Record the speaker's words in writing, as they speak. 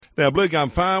Now, Blue Gum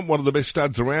Farm, one of the best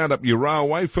studs around up Euroa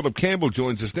way. Philip Campbell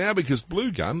joins us now because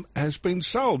Blue Gum has been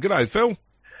sold. G'day, Phil.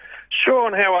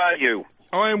 Sean, how are you?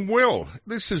 I am well.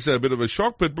 This is a bit of a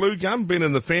shock, but Blue Gum, been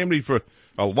in the family for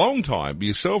a long time.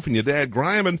 Yourself and your dad,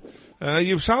 Graham, and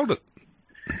you've sold it.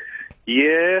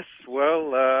 Yes,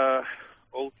 well,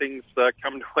 all things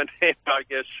come to an end, I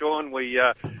guess, Sean.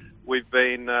 We've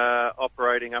been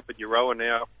operating up at Euroa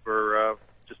now for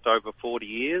just over 40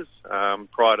 years.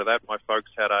 Prior to that, my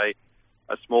folks had a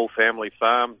small family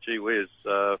farm. Gee whiz,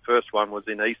 first one was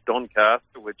in East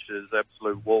Doncaster, which is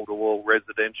absolute wall-to-wall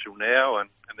residential now, and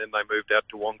then they moved out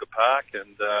to Wonga Park,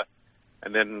 and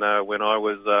then when I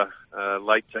was a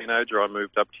late teenager, I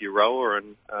moved up to Euroa,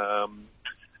 and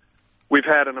we've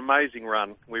had an amazing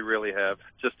run. We really have,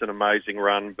 just an amazing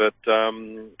run. But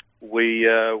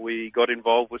we got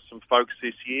involved with some folks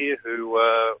this year who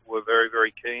were very,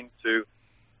 very keen to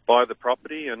buy the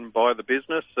property and buy the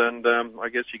business, and I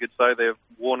guess you could say they've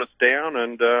worn us down,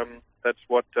 and that's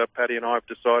what Paddy and I have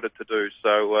decided to do.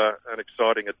 So an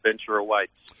exciting adventure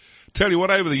awaits. Tell you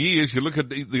what, over the years, you look at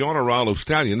the honour roll of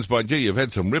stallions, by gee, you've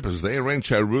had some rippers there.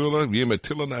 Rancho Ruler,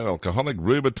 Umatilla, No Alcoholic,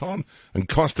 Rubiton, and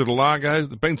Costa del Lago.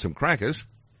 There've been some crackers.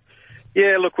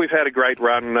 Yeah, look, we've had a great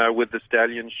run with the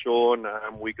stallions, Sean.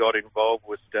 We got involved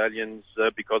with stallions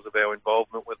because of our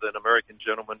involvement with an American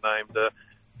gentleman named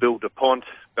Bill DuPont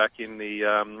back in the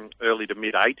early to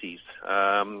mid-'80s.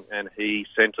 And he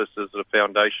sent us as a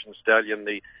foundation stallion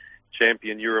the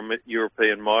champion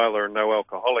European miler and No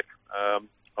Alcoholic.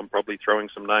 I'm probably throwing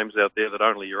some names out there that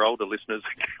only your older listeners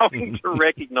are going to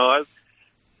recognise.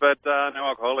 But No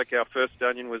Alcoholic, our first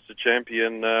stallion, was the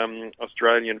champion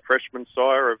Australian freshman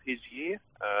sire of his year,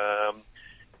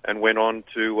 and went on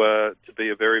to be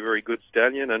a very, very good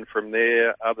stallion. And from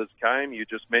there, others came. You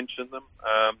just mentioned them.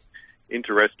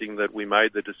 Interesting that we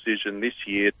made the decision this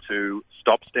year to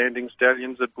stop standing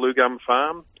stallions at Blue Gum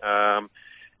Farm.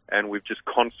 And we've just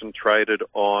concentrated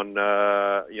on,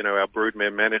 our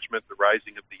broodmare management, the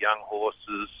raising of the young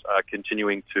horses,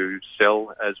 continuing to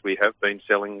sell as we have been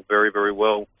selling very, very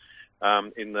well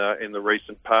in the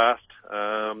recent past.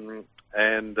 Now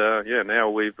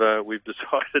we've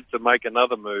decided to make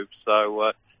another move.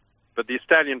 So, but the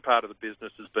stallion part of the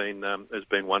business has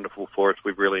been wonderful for us.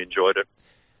 We've really enjoyed it.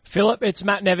 Philip, it's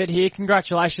Matt Nevitt here.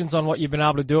 Congratulations on what you've been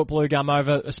able to do at Blue Gum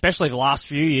over, especially the last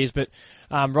few years, but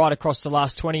right across the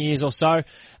last 20 years or so.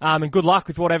 And good luck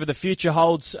with whatever the future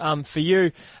holds for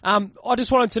you. I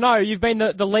just wanted to know, you've been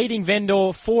the leading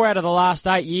vendor 4 out of the last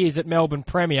 8 years at Melbourne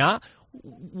Premier.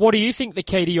 What do you think the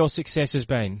key to your success has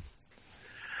been?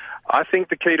 I think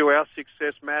the key to our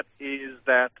success, Matt, is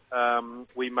that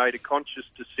we made a conscious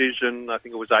decision, I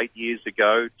think it was 8 years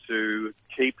ago, to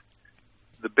keep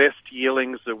the best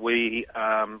yearlings that we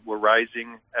were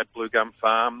raising at Blue Gum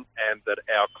Farm, and that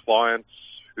our clients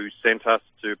who sent us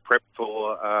to prep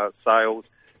for sales,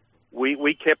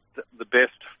 we kept the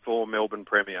best for Melbourne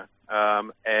Premier.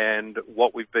 And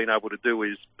what we've been able to do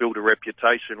is build a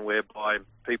reputation whereby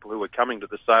people who were coming to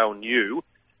the sale knew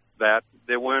that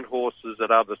there weren't horses at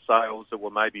other sales that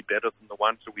were maybe better than the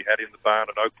ones that we had in the barn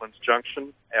at Oaklands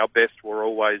Junction. Our best were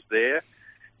always there.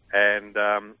 And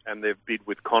they've bid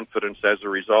with confidence as a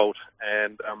result.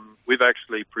 And we've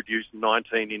actually produced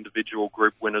 19 individual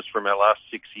group winners from our last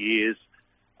 6 years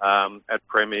at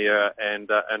Premier and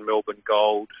Melbourne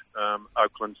Gold,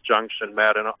 Oaklands Junction,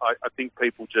 Matt. And I think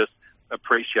people just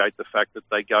appreciate the fact that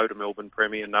they go to Melbourne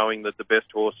Premier knowing that the best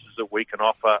horses that we can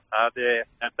offer are there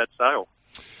at that sale.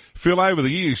 Phil, over the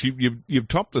years, you've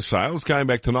topped the sales. Going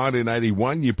back to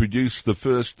 1981, you produced the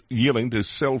first yearling to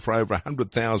sell for over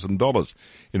 $100,000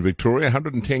 in Victoria,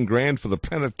 $110,000 for the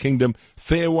Planet Kingdom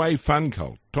Fairway Fun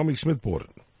Colt. Tommy Smith bought it.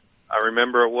 I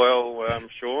remember it well,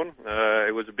 Sean.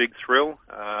 It was a big thrill.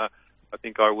 I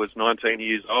think I was 19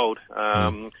 years old.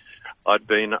 I'd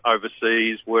been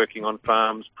overseas working on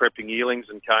farms, prepping yearlings,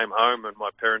 and came home, and my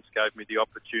parents gave me the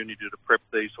opportunity to prep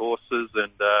these horses,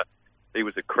 and he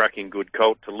was a cracking good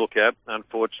colt to look at.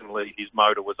 Unfortunately, his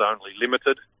motor was only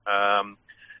limited.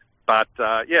 But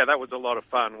that was a lot of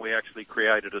fun. We actually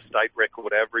created a state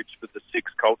record average for the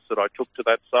 6 colts that I took to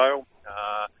that sale.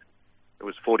 It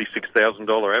was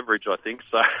 $46,000 average, I think.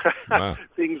 So wow.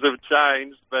 Things have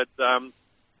changed. But,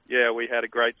 we had a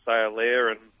great sale there.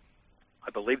 And I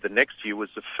believe the next year was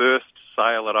the first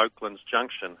sale at Oaklands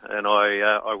Junction. And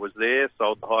I was there,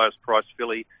 sold the highest price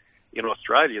filly in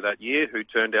Australia that year, who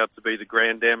turned out to be the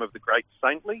Grand Dam of the Great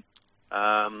Saintly.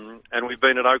 And we've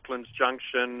been at Oaklands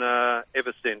Junction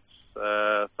ever since,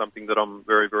 something that I'm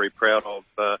very, very proud of.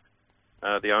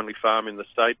 The only farm in the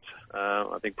state,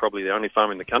 I think probably the only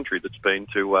farm in the country that's been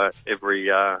to every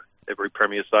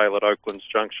Premier sale at Oaklands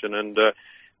Junction. And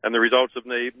and the results have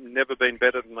never been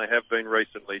better than they have been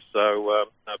recently. So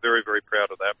very, very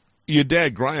proud of that. Your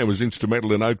dad, Graham, was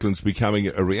instrumental in Oakland's becoming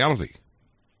a reality.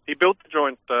 He built the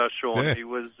joint, Sean. Yeah. He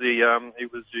was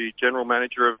the general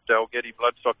manager of Dalgety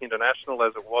Bloodstock International,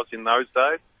 as it was in those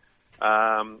days.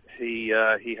 He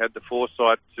had the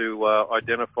foresight to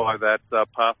identify that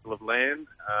parcel of land,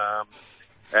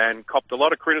 and copped a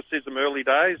lot of criticism early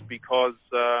days because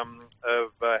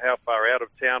of how far out of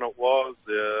town it was,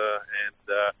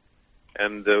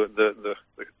 and the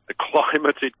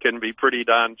climate. It can be pretty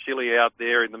darn chilly out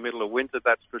there in the middle of winter,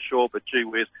 that's for sure. But gee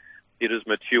whiz, it has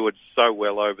matured so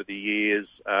well over the years.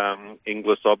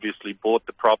 Inglis obviously bought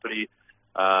the property,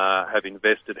 have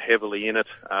invested heavily in it,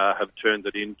 have turned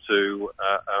it into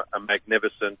a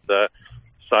magnificent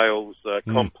sales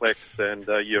complex, and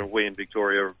we in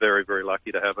Victoria are very, very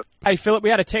lucky to have it. Hey, Philip, we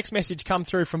had a text message come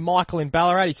through from Michael in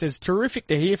Ballarat. He says, terrific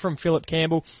to hear from Philip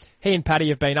Campbell. He and Paddy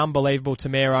have been unbelievable to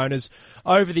mare owners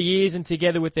over the years, and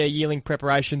together with their yearling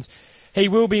preparations, he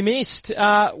will be missed.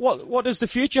 What does the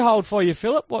future hold for you,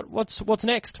 Philip? What's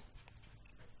next?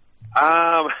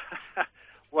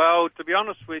 Well, to be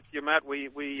honest with you, Matt, we're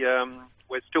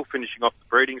still finishing off the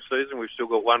breeding season. We've still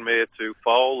got one mare to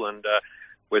foal, and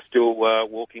we're still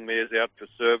walking mares out for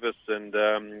service, and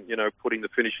putting the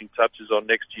finishing touches on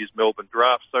next year's Melbourne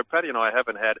draft. So Paddy and I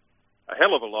haven't had a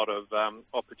hell of a lot of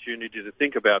opportunity to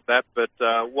think about that. But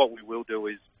what we will do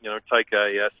is take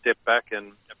a step back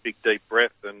and a big deep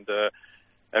breath,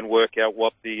 and work out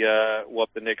what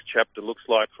the next chapter looks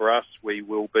like for us. We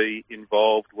will be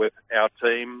involved with our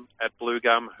team at Blue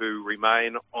Gum, who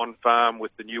remain on farm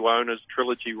with the new owners,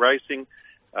 Trilogy Racing.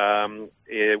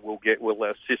 We'll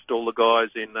assist all the guys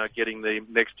in getting the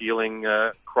next yearling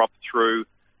crop through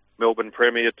Melbourne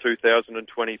Premier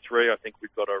 2023. I think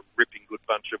we've got a ripping good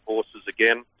bunch of horses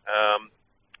again.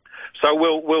 So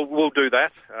we'll do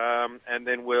that, and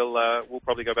then we'll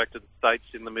probably go back to the States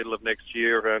in the middle of next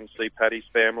year and see Paddy's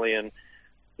family, and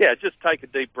just take a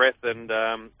deep breath and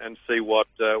see what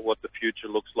the future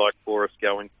looks like for us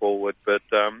going forward. But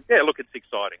look, it's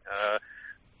exciting.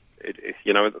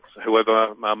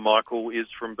 Whoever Michael is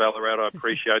from Ballarat, I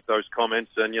appreciate those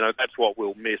comments, and that's what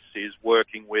we'll miss, is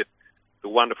working with the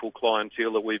wonderful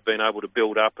clientele that we've been able to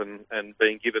build up, and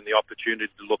being given the opportunity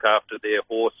to look after their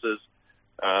horses.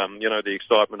 The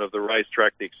excitement of the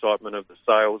racetrack, the excitement of the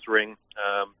sales ring.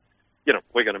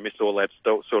 We're going to miss all that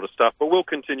sort of stuff, but we'll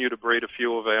continue to breed a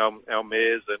few of our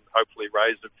mares, and hopefully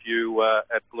raise a few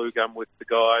at Blue Gum with the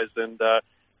guys, and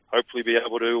hopefully be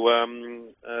able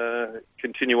to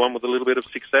continue on with a little bit of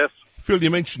success. Phil, you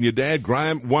mentioned your dad,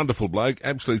 Graham, wonderful bloke,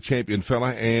 absolute champion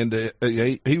fella, and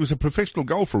he was a professional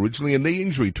golfer originally. A knee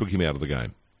injury took him out of the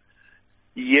game.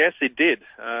 Yes, it did.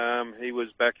 He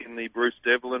was back in the Bruce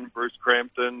Devlin, Bruce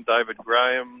Crampton, David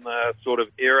Graham sort of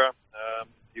era.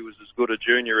 He was as good a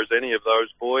junior as any of those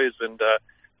boys, and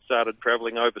started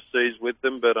travelling overseas with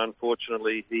them. But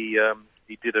unfortunately, he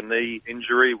did a knee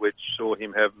injury, which saw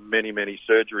him have many, many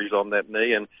surgeries on that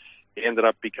knee, and he ended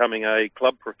up becoming a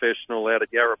club professional out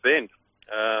at Yarra Bend.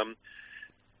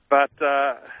 But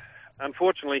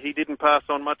unfortunately, he didn't pass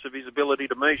on much of his ability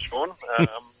to me, Sean.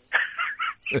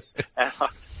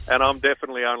 And I'm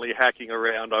definitely only hacking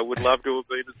around. I would love to have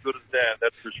been as good as Dad,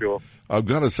 that's for sure. I've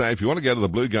got to say, if you want to go to the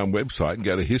Blue Gum website and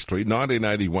go to history,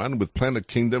 1981 with Planet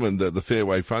Kingdom and the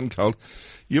Fairway Fun Cult,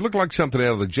 you look like something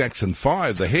out of the Jackson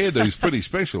 5. The hairdo's pretty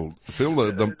special, Phil,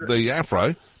 the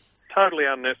afro. Totally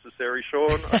unnecessary,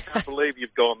 Sean. I can't believe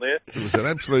you've gone there. It was an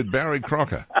absolute Barry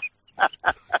Crocker.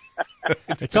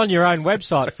 It's on your own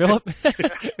website, Philip.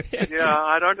 Yeah,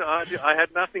 I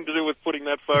had nothing to do with putting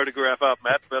that photograph up,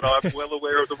 Matt, but I'm well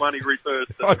aware of the one he refers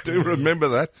to. I do remember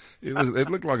that. It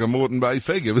looked like a Moreton Bay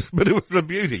fig, but it was a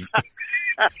beauty.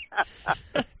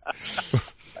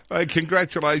 Hey,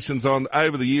 congratulations on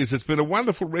over the years. It's been a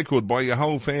wonderful record by your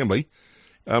whole family.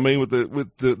 I mean, with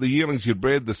the yearlings you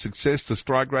bred, the success, the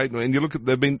strike rate, and you look at,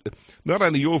 they've been not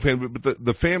only your family, but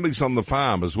the families on the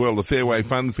farm as well, the Fairway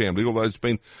Fun family, all those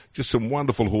been just some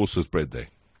wonderful horses bred there.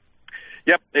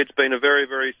 Yep, it's been a very,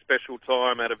 very special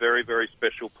time at a very, very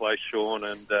special place, Sean,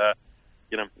 and,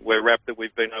 we're rapt that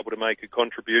we've been able to make a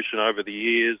contribution over the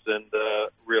years, and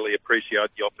really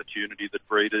appreciate the opportunity that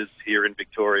breeders here in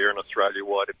Victoria and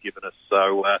Australia-wide have given us.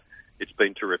 So it's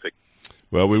been terrific.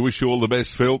 Well, we wish you all the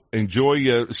best, Phil. Enjoy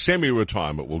your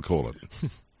semi-retirement, we'll call it.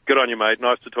 Good on you, mate.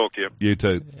 Nice to talk to you. You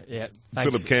too. Yeah, thanks.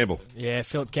 Philip Campbell. Yeah,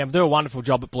 Philip Campbell. Do a wonderful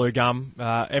job at Blue Gum.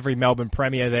 Every Melbourne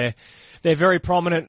Premier they're very prominent